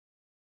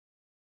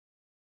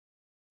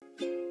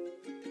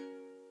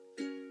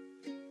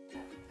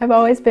I've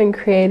always been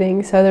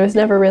creating, so there was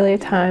never really a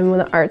time when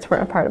the arts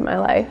weren't a part of my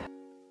life.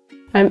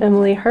 I'm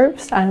Emily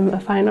Herbst, I'm a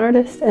fine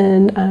artist,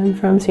 and I'm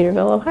from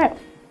Cedarville, Ohio.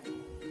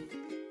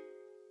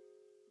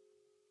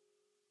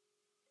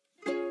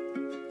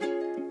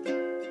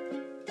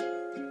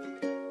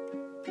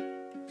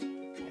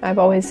 I've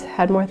always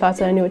had more thoughts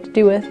than I knew what to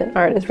do with, and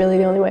art is really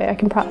the only way I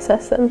can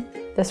process them.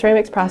 The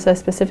ceramics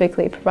process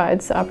specifically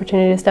provides the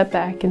opportunity to step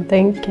back and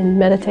think and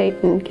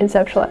meditate and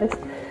conceptualize.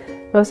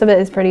 Most of it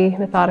is pretty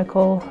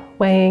methodical,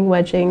 weighing,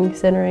 wedging,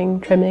 centering,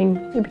 trimming.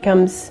 It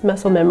becomes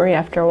muscle memory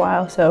after a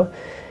while, so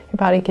your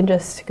body can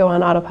just go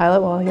on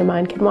autopilot while your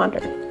mind can wander.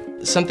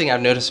 Something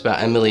I've noticed about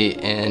Emily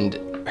and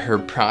her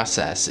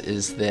process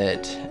is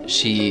that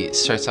she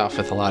starts off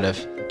with a lot of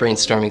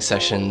brainstorming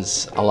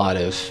sessions, a lot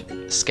of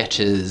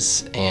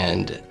sketches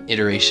and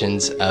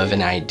iterations of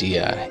an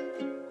idea.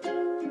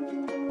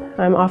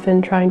 I'm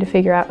often trying to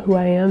figure out who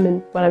I am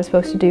and what I'm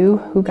supposed to do,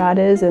 who God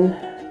is, and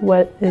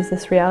what is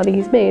this reality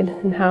He's made,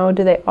 and how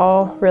do they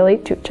all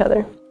relate to each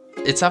other.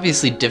 It's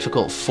obviously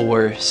difficult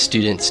for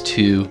students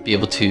to be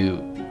able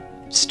to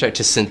start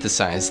to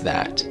synthesize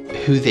that.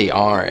 Who they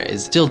are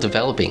is still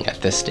developing at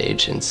this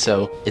stage, and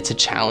so it's a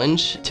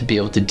challenge to be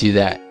able to do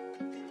that.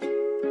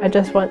 I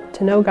just want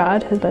to know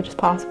God as much as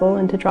possible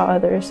and to draw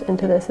others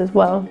into this as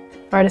well.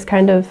 Art is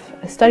kind of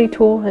a study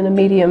tool and a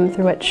medium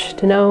through which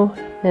to know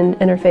and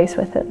interface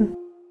with Him.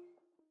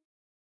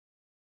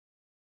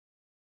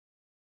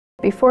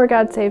 Before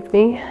God saved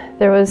me,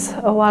 there was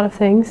a lot of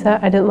things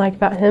that I didn't like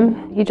about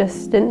Him. He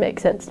just didn't make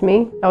sense to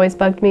me. It always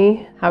bugged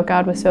me how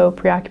God was so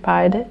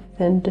preoccupied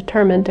and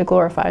determined to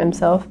glorify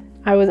Himself.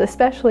 I was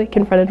especially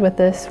confronted with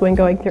this when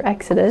going through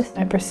Exodus.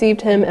 I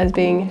perceived Him as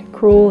being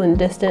cruel and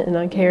distant and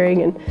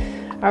uncaring and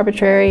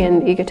arbitrary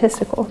and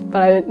egotistical.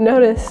 But I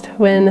noticed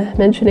when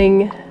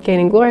mentioning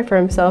gaining glory for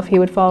Himself, He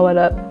would follow it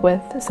up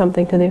with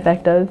something to the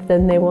effect of,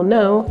 "Then they will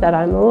know that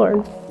I'm the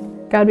Lord."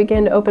 God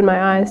began to open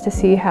my eyes to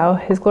see how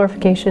His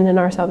glorification and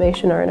our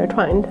salvation are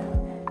intertwined.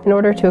 In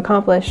order to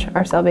accomplish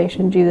our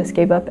salvation, Jesus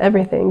gave up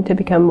everything to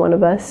become one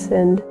of us,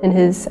 and in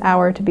His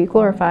hour to be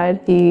glorified,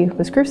 He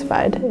was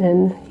crucified,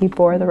 and He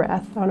bore the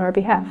wrath on our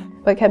behalf.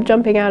 What kept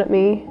jumping out at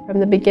me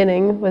from the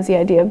beginning was the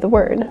idea of the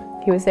Word.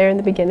 He was there in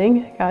the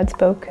beginning. God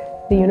spoke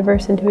the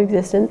universe into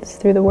existence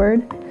through the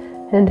Word,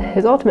 and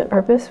His ultimate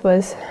purpose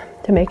was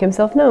to make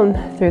Himself known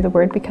through the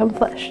Word become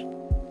flesh.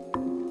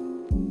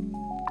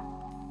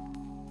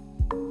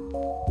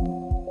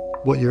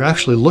 What you're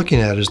actually looking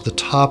at is the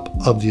top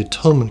of the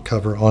atonement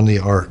cover on the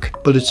ark,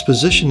 but it's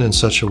positioned in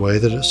such a way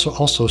that it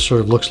also sort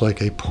of looks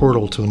like a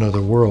portal to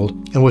another world.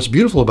 And what's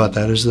beautiful about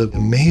that is the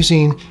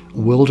amazing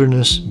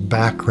wilderness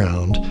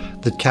background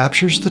that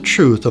captures the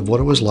truth of what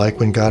it was like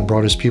when God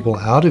brought His people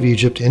out of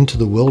Egypt into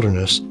the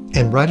wilderness.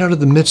 And right out of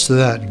the midst of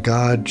that,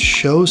 God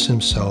shows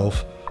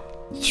Himself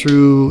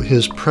through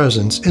His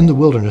presence in the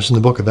wilderness in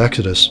the book of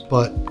Exodus.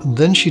 But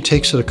then she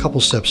takes it a couple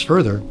steps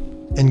further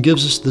and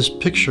gives us this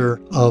picture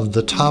of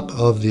the top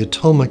of the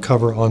atonement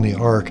cover on the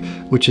ark,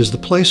 which is the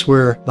place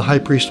where the high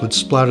priest would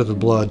splatter the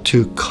blood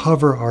to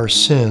cover our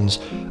sins.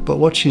 But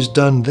what she's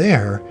done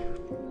there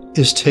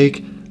is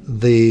take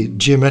the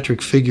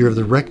geometric figure of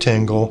the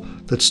rectangle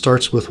that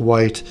starts with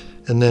white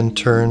and then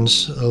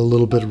turns a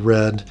little bit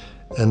red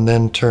and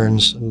then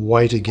turns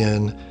white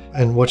again.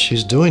 And what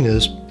she's doing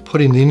is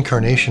putting the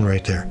incarnation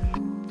right there.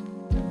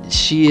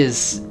 She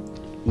is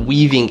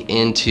weaving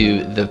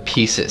into the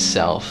piece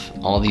itself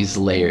all these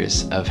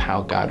layers of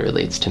how God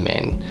relates to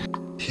man.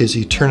 His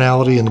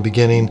eternality in the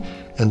beginning,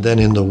 and then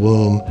in the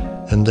womb,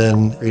 and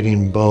then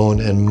creating bone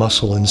and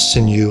muscle and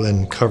sinew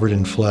and covered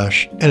in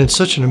flesh. And it's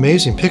such an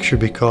amazing picture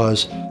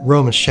because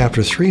Romans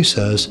chapter 3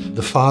 says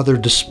the Father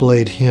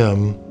displayed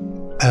Him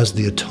as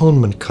the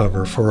atonement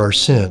cover for our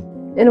sin.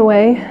 In a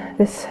way,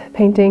 this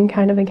painting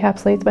kind of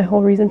encapsulates my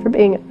whole reason for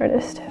being an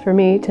artist. For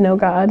me to know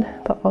God,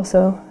 but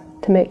also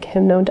to make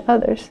Him known to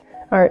others.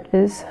 Art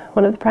is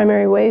one of the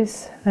primary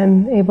ways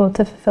I'm able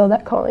to fulfill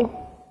that calling.